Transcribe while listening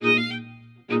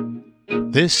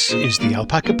This is the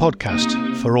Alpaca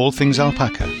Podcast for all things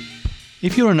alpaca.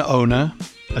 If you're an owner,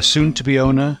 a soon-to-be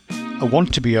owner, a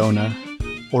want-to-be owner,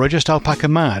 or are just alpaca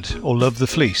mad or love the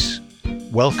fleece,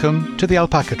 welcome to the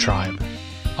Alpaca Tribe.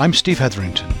 I'm Steve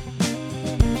Hetherington.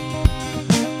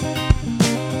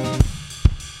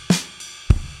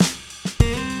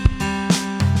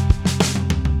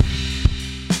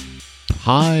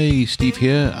 Hi, Steve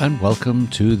here, and welcome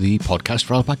to the podcast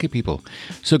for alpaca people.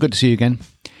 So good to see you again.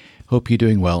 Hope you're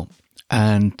doing well.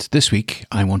 And this week,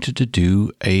 I wanted to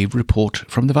do a report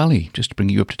from the valley, just to bring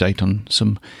you up to date on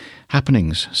some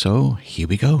happenings. So here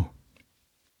we go.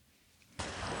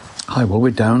 Hi, well,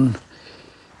 we're down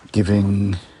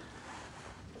giving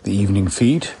the evening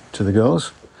feed to the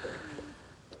girls.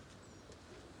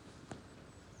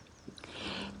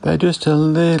 They're just a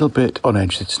little bit on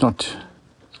edge. It's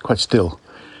quite still.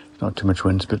 Not too much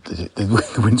wind, but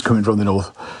the wind's coming from the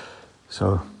north.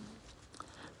 So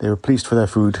they were pleased for their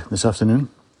food this afternoon.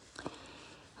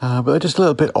 But they're just a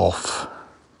little bit off.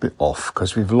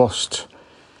 Because we lost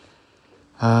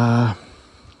Nia,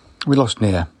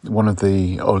 one of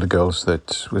the older girls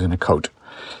that was in a coat.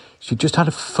 She just had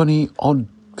a funny, odd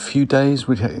few days.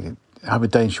 We'd have a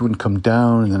day and she wouldn't come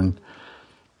down, and then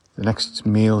the next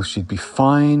meal she'd be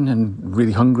fine and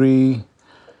really hungry.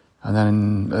 And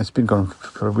then it's been going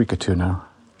for a week or two now.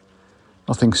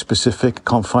 Nothing specific,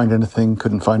 can't find anything,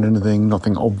 couldn't find anything,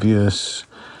 nothing obvious.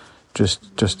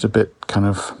 Just a bit kind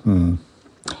of,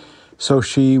 So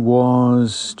she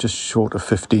was just short of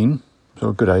 15, so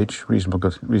a good age,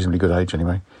 reasonably good age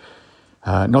anyway.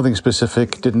 Nothing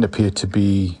specific, didn't appear to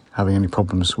be having any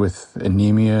problems with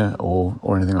anemia or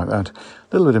anything like that. A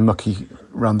little bit of mucky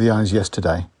around the eyes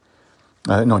yesterday.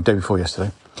 Day before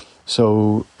yesterday.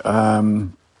 So,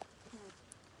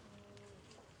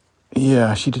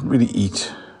 yeah, she didn't really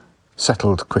eat,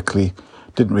 settled quickly,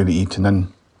 didn't really eat, and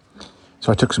then,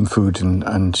 so I took some food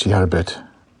and she had a bit,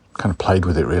 kind of played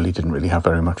with it really, didn't really have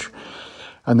very much.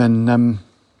 And then,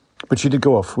 but she did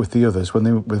go off with the others.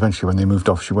 Eventually when they moved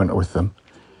off, she went with them,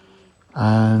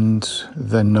 and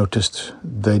then noticed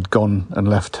they'd gone and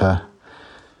left her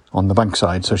on the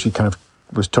bankside, so she kind of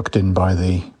was tucked in by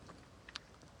the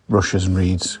rushes and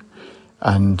reeds.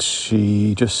 And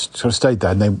she just sort of stayed there,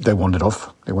 and they wandered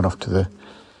off. They went off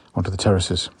onto the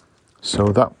terraces. So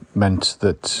that meant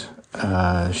that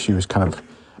she was kind of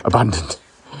abandoned.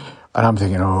 And I'm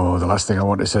thinking, the last thing I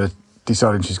want is her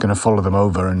deciding she's going to follow them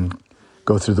over and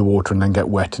go through the water and then get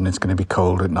wet, and it's going to be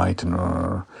cold at night.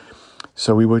 And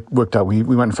so we worked out. We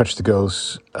went and fetched the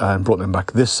girls and brought them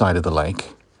back this side of the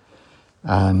lake,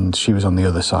 and she was on the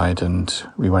other side. And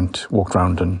we walked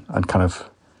around and kind of.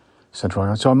 So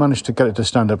I managed to get it to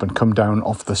stand up and come down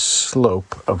off the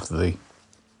slope of the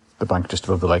bank just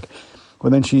above the lake.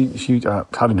 Well, then she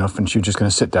had enough, and she was just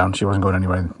going to sit down. She wasn't going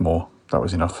anywhere more. That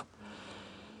was enough.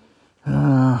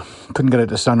 Couldn't get it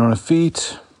to stand on her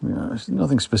feet.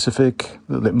 Nothing specific. A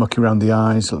little bit mucky around the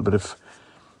eyes. A little bit of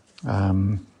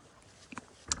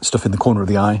stuff in the corner of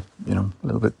the eye. A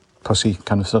little bit pussy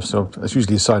kind of stuff. So that's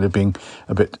usually a sign of being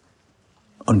a bit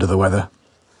under the weather.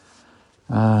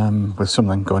 With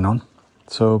something going on.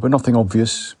 So, but nothing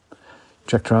obvious.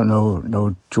 Checked her out,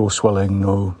 no jaw swelling,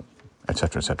 no,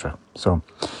 etc., etc. So,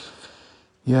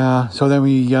 yeah. So then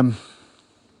we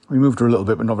moved her a little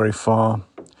bit, but not very far.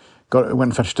 Went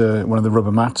and fetched one of the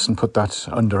rubber mats and put that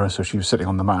under her, so she was sitting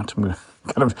on the mat.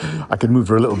 I could move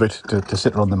her a little bit to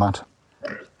sit her on the mat.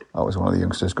 That was one of the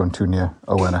youngsters going too near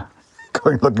Owenna,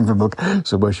 going looking for milk,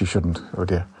 so where she shouldn't. Oh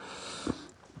dear.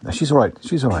 She's all right.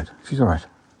 She's all right.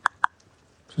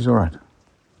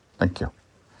 Thank you.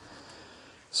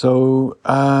 So,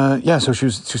 so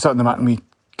she sat on the mat, and we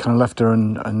kind of left her,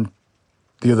 and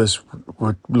the others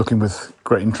were looking with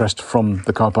great interest from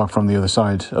the car park from the other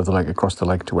side of the lake, across the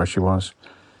lake to where she was.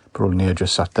 Poor old Nia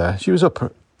just sat there. She was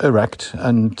up erect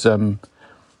and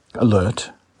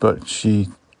alert, but she,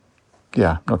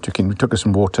 not too keen. We took her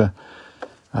some water,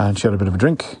 and she had a bit of a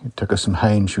drink. We took her some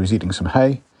hay, and she was eating some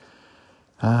hay.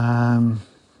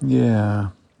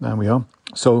 There we are.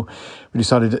 So we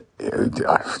decided,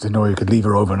 I didn't know we could leave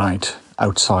her overnight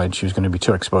outside. She was going to be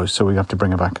too exposed, so we have to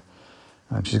bring her back.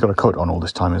 And she's got a coat on all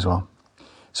this time as well.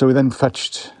 So we then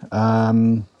fetched,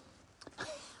 we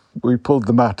pulled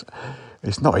the mat.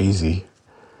 It's not easy,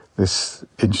 this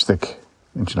inch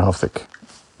and a half thick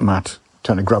mat,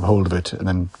 trying to grab hold of it and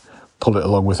then pull it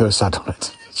along with her sat on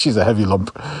it. She's a heavy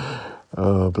lump.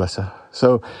 Oh, bless her.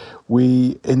 So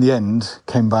we, in the end,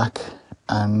 came back.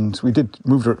 And we did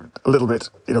move her a little bit,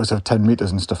 sort of 10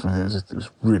 metres and stuff. And it was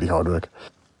really hard work.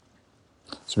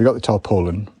 So we got the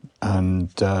tarpaulin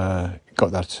and got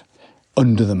that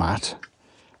under the mat.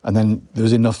 And then there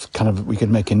was enough we could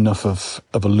make enough of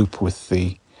a loop with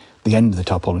the end of the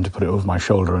tarpaulin to put it over my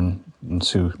shoulder, and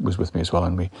Sue was with me as well.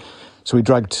 And we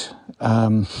dragged,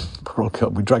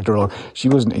 we dragged her along. She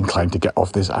wasn't inclined to get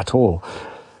off this at all.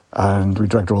 And we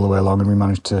dragged her all the way along, and we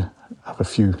managed to have a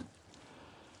few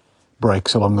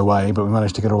breaks along the way, but we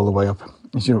managed to get her all the way up.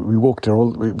 We walked her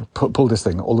we pulled this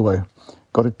thing all the way,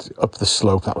 got it up the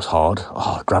slope. That was hard.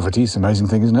 Oh, gravity is an amazing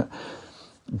thing, isn't it?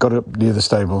 Got it up near the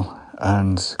stable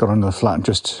and got under the flat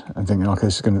and thinking, okay,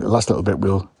 this is going to, the last little bit,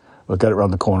 we'll get it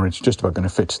around the corner. It's just about going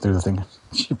to fit through the thing.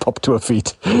 She popped to her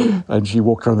feet and she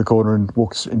walked around the corner and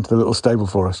walked into the little stable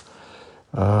for us.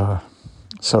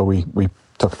 So we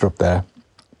tucked her up there,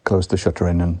 closed the shutter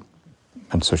in,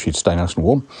 and so she'd stay nice and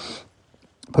warm.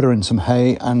 Put her in some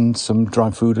hay and some dry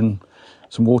food and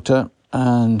some water,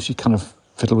 and she kind of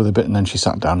fiddled with a bit, and then she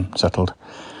sat down, settled.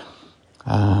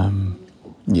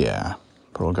 Yeah,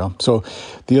 poor old girl. So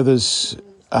the others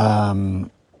had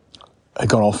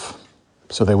gone off,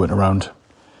 so they weren't around,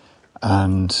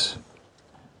 and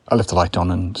I left the light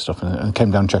on and stuff, and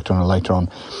came down, checked on her later on,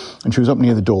 and she was up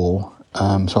near the door,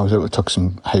 so I was able to tuck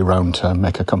some hay round to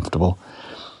make her comfortable.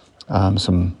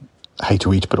 Some hay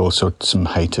to eat, but also some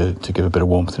hay to give a bit of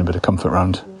warmth and a bit of comfort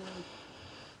around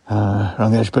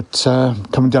the edge. But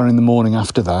coming down in the morning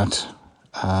after that,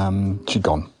 she'd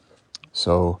gone.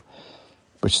 So,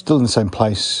 but she's still in the same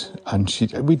place, and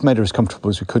we'd made her as comfortable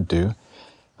as we could do.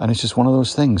 And it's just one of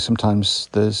those things. Sometimes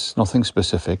there's nothing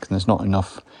specific, and there's not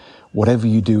enough. Whatever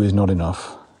you do is not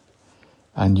enough,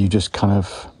 and you just kind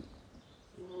of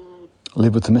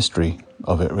live with the mystery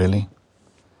of it, really.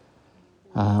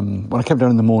 When I came down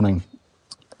in the morning,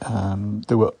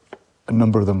 there were a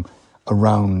number of them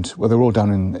around. Well, they were all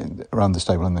down around the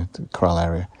stable in the corral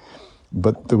area,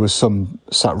 but there was some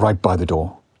sat right by the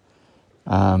door,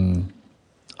 and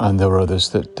there were others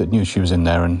that knew she was in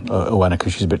there. And Owenna,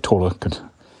 because she's a bit taller, could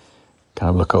kind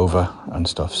of look over and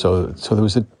stuff. So there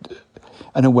was an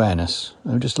awareness.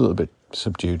 They were just a little bit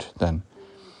subdued then.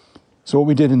 So what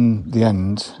we did in the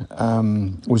end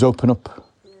was open up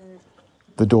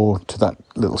the door to that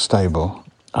little stable,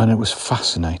 and it was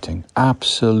fascinating,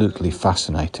 absolutely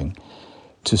fascinating,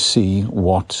 to see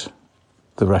what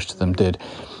the rest of them did.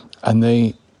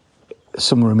 And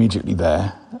some were immediately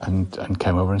there and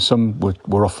came over, and some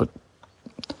were off at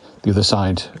the other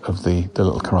side of the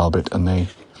little corral bit, and they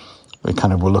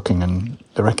kind of were looking, and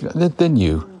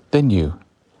they knew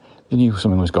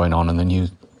something was going on, and they knew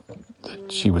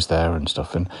that she was there and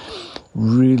stuff. And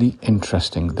really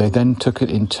interesting. They then took it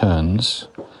in turns.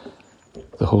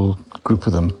 The whole group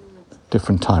of them,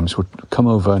 different times, would come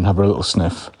over and have a little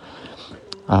sniff,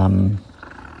 and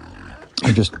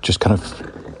just kind of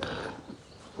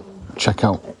check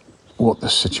out what the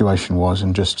situation was,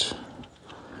 and it's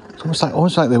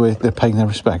almost like they're paying their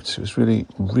respects. It was really,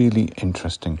 really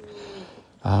interesting.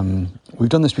 We've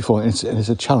done this before, and it's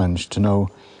a challenge to know: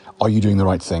 are you doing the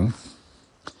right thing?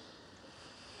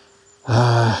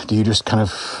 Do you just kind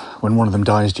of, when one of them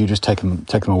dies, do you just take them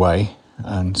away?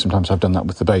 And sometimes I've done that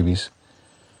with the babies.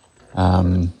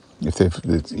 If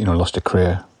they've lost a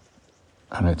career,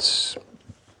 and it's,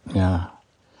 yeah.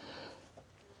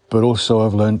 But also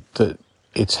I've learned that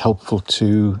it's helpful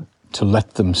to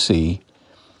let them see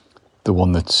the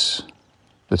one that's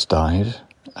died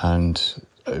and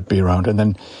be around. And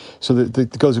then, so the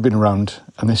girls have been around,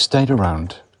 and they stayed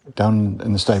around down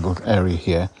in the stable area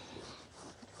here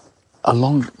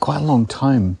quite a long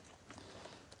time,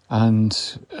 and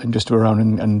just around,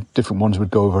 and different ones would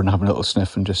go over and have a little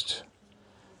sniff and just,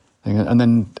 and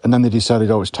then they decided,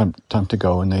 oh, it's time to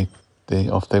go, and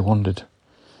they wandered.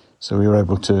 So we were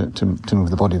able to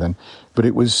move the body then. But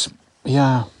it was,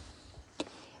 yeah,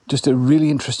 just a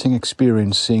really interesting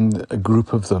experience, seeing a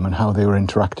group of them and how they were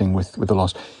interacting with the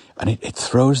loss. And it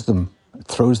throws the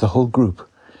whole group.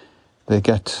 They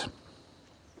get,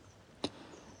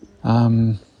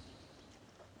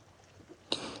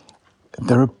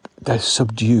 they're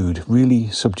subdued, really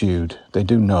subdued. They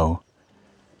do know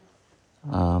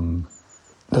that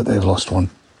they've lost one.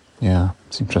 Yeah,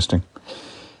 it's interesting.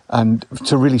 And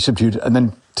so really subdued, and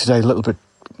then today a little bit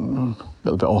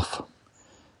off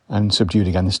and subdued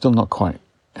again. They're still not quite,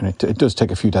 and it does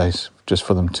take a few days just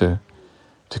for them to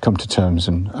come to terms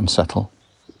and settle.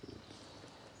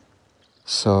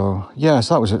 So yeah,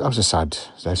 so that was a sad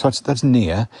day. So that's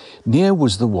Nia. Nia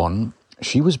was the one.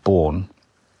 She was born.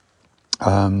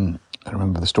 I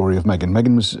remember the story of Megan.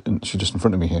 Megan was she's just in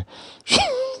front of me here.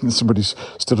 Somebody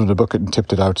stood on a bucket and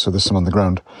tipped it out, so there's some on the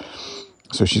ground.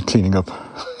 So she's cleaning up.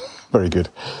 Very good.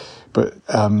 But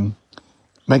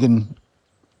Megan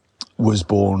was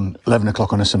born 11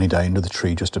 o'clock on a sunny day under the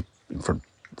tree just in front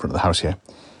of the house here.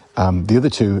 The other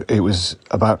two, it was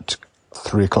about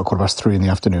 3 o'clock, 3:15 in the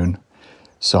afternoon.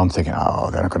 So I'm thinking,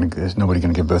 there's nobody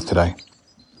going to give birth today.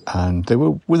 And they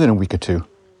were within a week or 2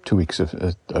 weeks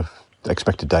of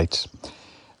expected dates.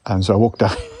 And so I walked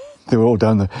down, they were all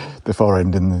down the far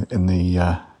end in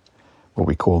the what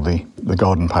we call the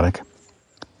garden paddock.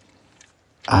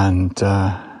 And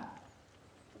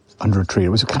under a tree, it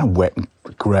was kind of wet and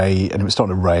grey, and it was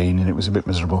starting to rain, and it was a bit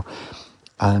miserable.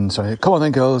 And so I said, come on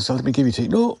then, girls, let me give you tea.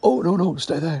 No,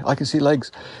 stay there. I can see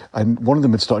legs. And one of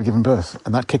them had started giving birth,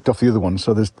 and that kicked off the other one.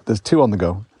 So there's two on the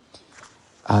go.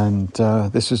 And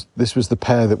this was the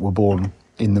pair that were born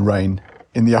in the rain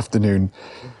in the afternoon.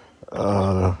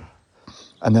 And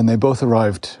then they both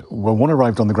arrived. Well, one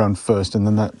arrived on the ground first, and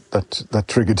then that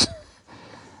triggered.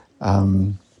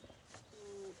 And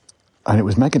it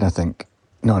was Megan, I think.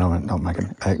 No, not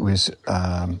Megan. It was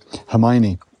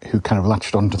Hermione, who kind of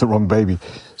latched onto the wrong baby.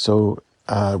 So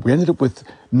we ended up with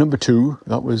number 2.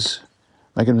 That was,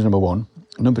 Megan was number 1.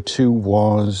 Number 2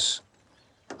 was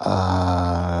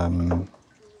Owen,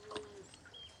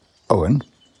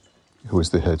 who was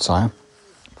the herd sire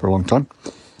for a long time.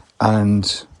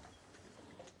 And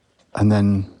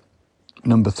then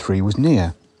number 3 was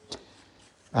Nia.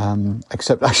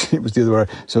 Except actually it was the other way.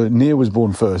 So Nia was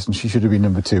born first, and she should have been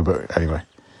number 2, but anyway.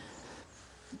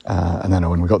 And then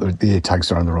Owen, we got the ear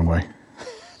tags around the wrong way.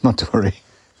 Not to worry.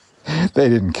 They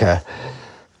didn't care.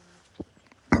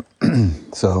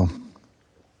 So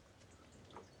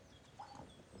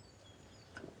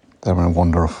they're going to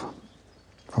wander off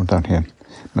from down here.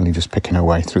 Millie just picking her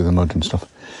way through the mud and stuff.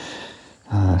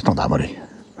 It's not that muddy,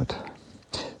 but...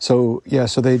 So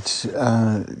they'd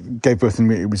gave birth,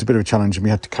 and it was a bit of a challenge, and we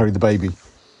had to carry the baby.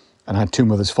 And I had 2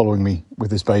 mothers following me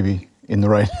with this baby in the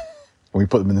rain. And we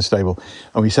put them in the stable,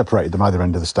 and we separated them either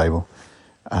end of the stable.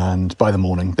 And by the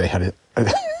morning, they had it.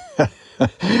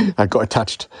 I got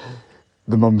attached.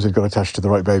 The mums had got attached to the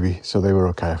right baby, so they were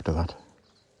okay after that.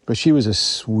 But she was a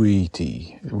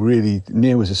sweetie. Really,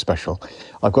 Nia was a special.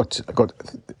 I've got.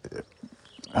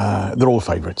 They're all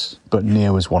favourites, but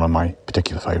Nia was one of my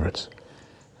particular favourites.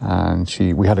 And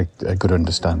we had a good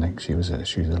understanding. She was a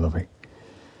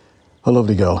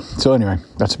lovely girl. So anyway,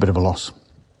 that's a bit of a loss.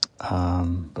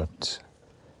 But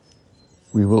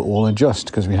we will all adjust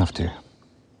because we have to.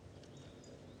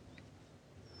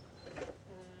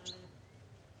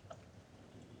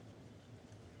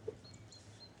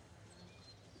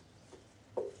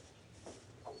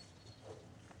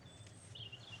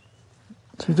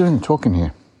 So who's doing the talking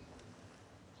here?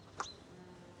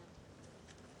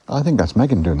 I think that's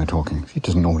Megan doing the talking. She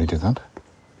doesn't normally do that.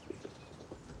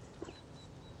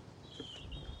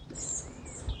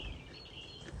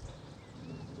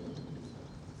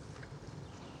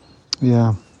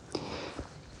 Yeah.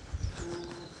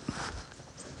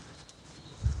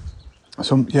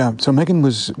 So Megan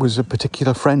was a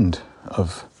particular friend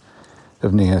of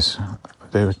Nia's.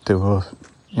 They were,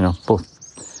 both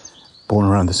born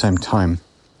around the same time.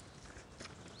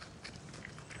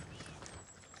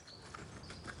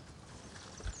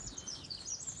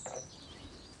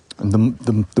 And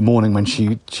the morning when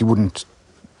she wouldn't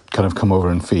kind of come over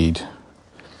and feed,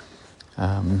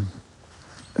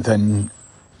 then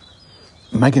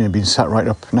Megan had been sat right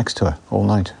up next to her all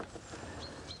night.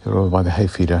 They were over by the hay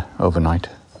feeder overnight.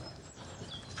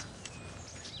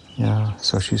 Yeah,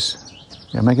 so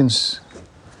Megan's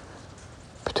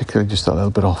particularly just a little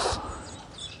bit off.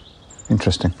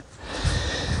 Interesting.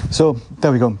 So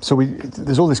there we go. So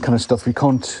there's all this kind of stuff we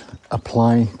can't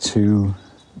apply to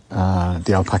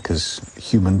the alpaca's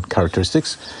human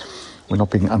characteristics. We're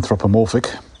not being anthropomorphic,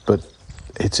 but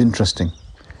it's interesting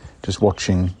just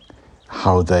watching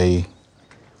how they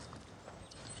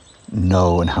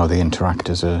know and how they interact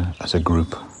as a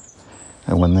group,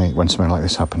 and when something like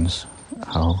this happens,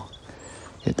 how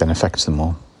it then affects them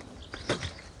all.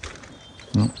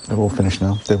 They're all finished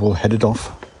now. They've all headed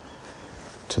off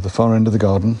to the far end of the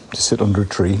garden to sit under a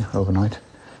tree overnight.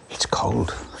 It's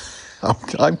cold.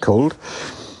 I'm cold.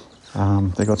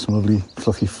 They got some lovely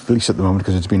fluffy fleece at the moment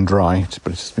because it's been dry,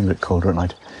 but it's been a bit colder at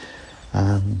night.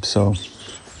 So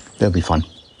they'll be fine.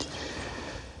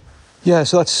 Yeah,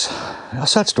 so that's a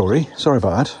sad story. Sorry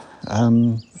about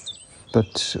that.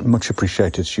 But much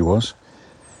appreciated she was.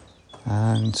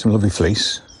 And some lovely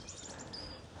fleece.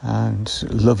 And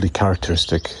lovely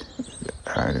characteristic,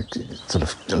 sort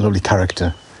of a lovely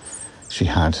character she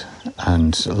had.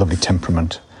 And a lovely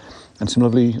temperament. And some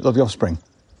lovely offspring.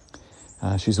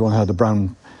 She's the one who had the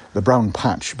brown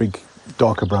patch, big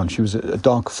darker brown. She was a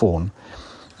dark fawn.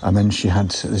 And then she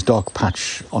had this dark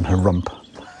patch on her rump.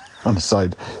 On the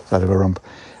side of her rump,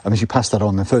 and then she passed that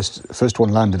on. The first one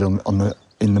landed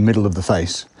in the middle of the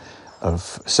face, of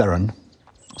Seren.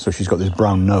 So she's got this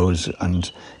brown nose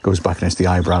and goes back against the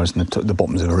eyebrows and the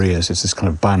bottoms of her ears. It's this kind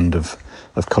of band of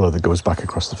colour that goes back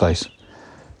across the face.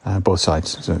 Both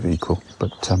sides, so they're equal.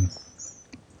 But and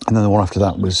then the one after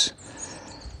that was...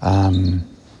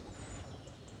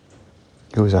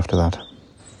 who was after that?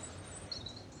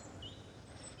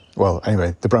 Well,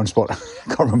 anyway, the brown spot, I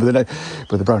can't remember the name,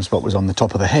 but the brown spot was on the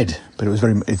top of the head, but it was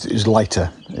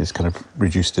lighter. It's kind of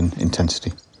reduced in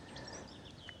intensity.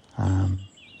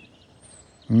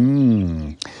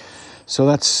 So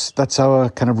that's our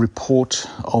kind of report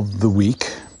of the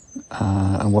week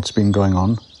and what's been going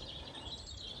on.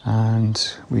 And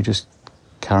we just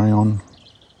carry on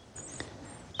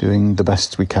doing the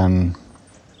best we can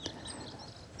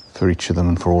for each of them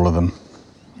and for all of them,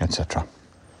 etc.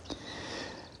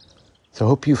 So I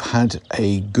hope you've had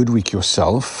a good week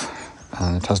yourself,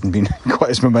 and it hasn't been quite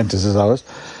as momentous as ours.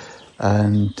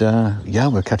 And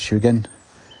we'll catch you again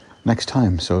next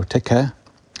time. So take care.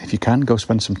 If you can, go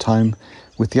spend some time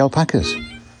with the alpacas.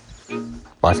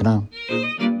 Bye for now.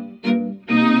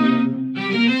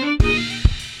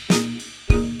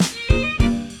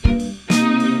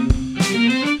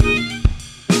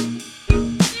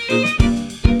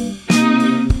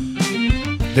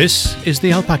 This is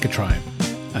the Alpaca Tribe,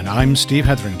 and I'm Steve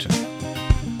Hetherington.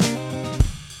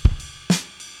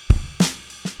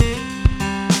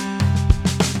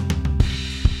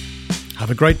 Have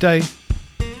a great day.